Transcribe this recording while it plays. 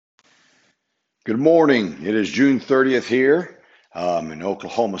Good morning. It is June 30th here in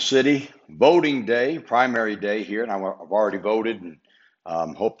Oklahoma City. Voting day, primary day here, and I've already voted, and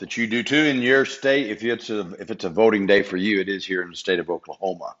hope that you do too in your state. If it's a voting day for you, it is here in the state of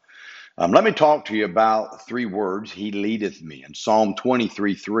Oklahoma. Let me talk to you about three words. He leadeth me. In Psalm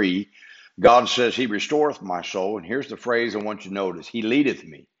 23:3, God says, He restoreth my soul. And here's the phrase I want you to notice: He leadeth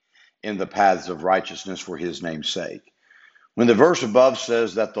me in the paths of righteousness for His name's sake. When the verse above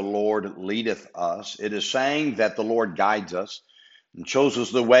says that the Lord leadeth us, it is saying that the Lord guides us and shows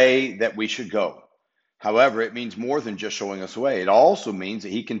us the way that we should go. However, it means more than just showing us the way. It also means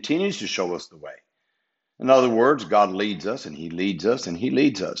that He continues to show us the way. In other words, God leads us and He leads us and He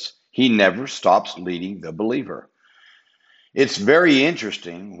leads us. He never stops leading the believer. It's very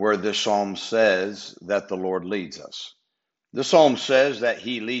interesting where this psalm says that the Lord leads us. The psalm says that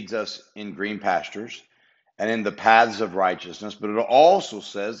He leads us in green pastures and in the paths of righteousness, but it also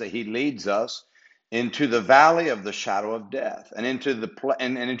says that He leads us into the valley of the shadow of death and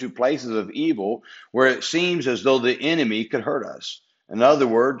into places of evil where it seems as though the enemy could hurt us. In other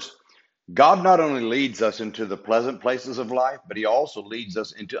words, God not only leads us into the pleasant places of life, but He also leads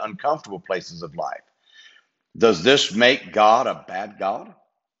us into uncomfortable places of life. Does this make God a bad God?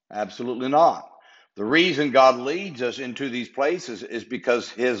 Absolutely not. The reason God leads us into these places is because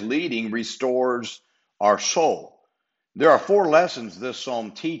His leading restores our soul. There are four lessons this psalm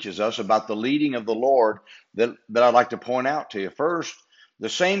teaches us about the leading of the Lord that I'd like to point out to you. First, the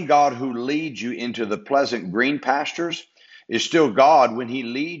same God who leads you into the pleasant green pastures is still God when He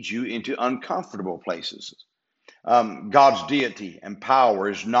leads you into uncomfortable places. God's deity and power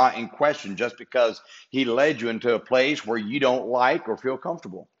is not in question just because He led you into a place where you don't like or feel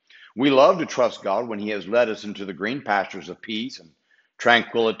comfortable. We love to trust God when He has led us into the green pastures of peace and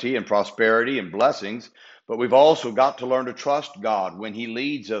tranquility and prosperity and blessings, but we've also got to learn to trust God when He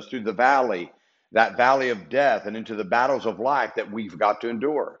leads us through the valley, that valley of death, and into the battles of life that we've got to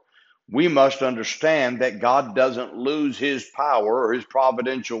endure. We must understand that God doesn't lose His power or His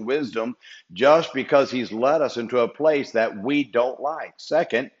providential wisdom just because He's led us into a place that we don't like.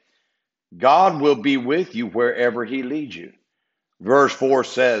 Second, God will be with you wherever He leads you. Verse 4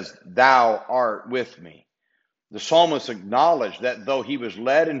 says, Thou art with me. The psalmist acknowledged that though he was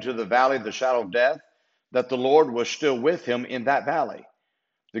led into the valley of the shadow of death, that the Lord was still with him in that valley.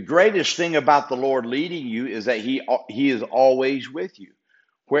 The greatest thing about the Lord leading you is that He is always with you.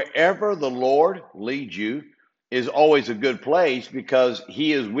 Wherever the Lord leads you is always a good place because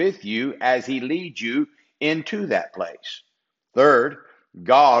He is with you as He leads you into that place. Third,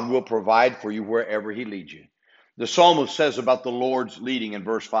 God will provide for you wherever He leads you. The psalmist says about the Lord's leading in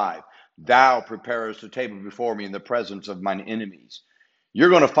verse 5, Thou preparest a table before me in the presence of mine enemies. You're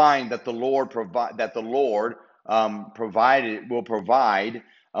going to find that the Lord will provide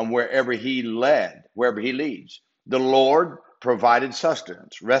wherever wherever He leads. The Lord provided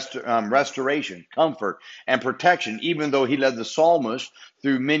sustenance, restoration, comfort, and protection, even though He led the psalmist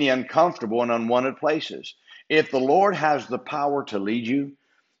through many uncomfortable and unwanted places. If the Lord has the power to lead you,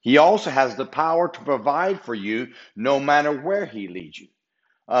 He also has the power to provide for you no matter where He leads you.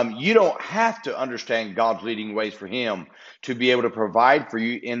 You don't have to understand God's leading ways for Him to be able to provide for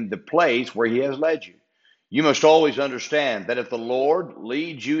you in the place where He has led you. You must always understand that if the Lord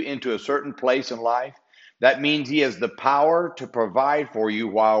leads you into a certain place in life, that means He has the power to provide for you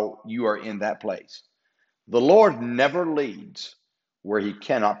while you are in that place. The Lord never leads where He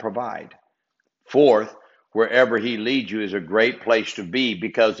cannot provide. Fourth, wherever He leads you is a great place to be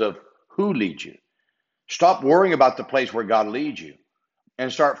because of who leads you. Stop worrying about the place where God leads you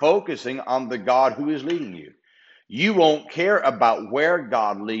and start focusing on the God who is leading you. You won't care about where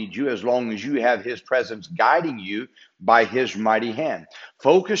God leads you as long as you have His presence guiding you by His mighty hand.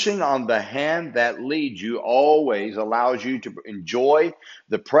 Focusing on the hand that leads you always allows you to enjoy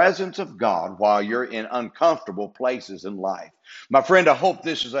the presence of God while you're in uncomfortable places in life. My friend, I hope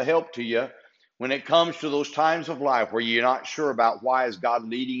this is a help to you when it comes to those times of life where you're not sure about why is God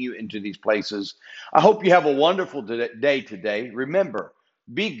leading you into these places. I hope you have a wonderful day today. Remember,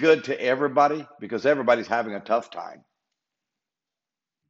 be good to everybody because everybody's having a tough time.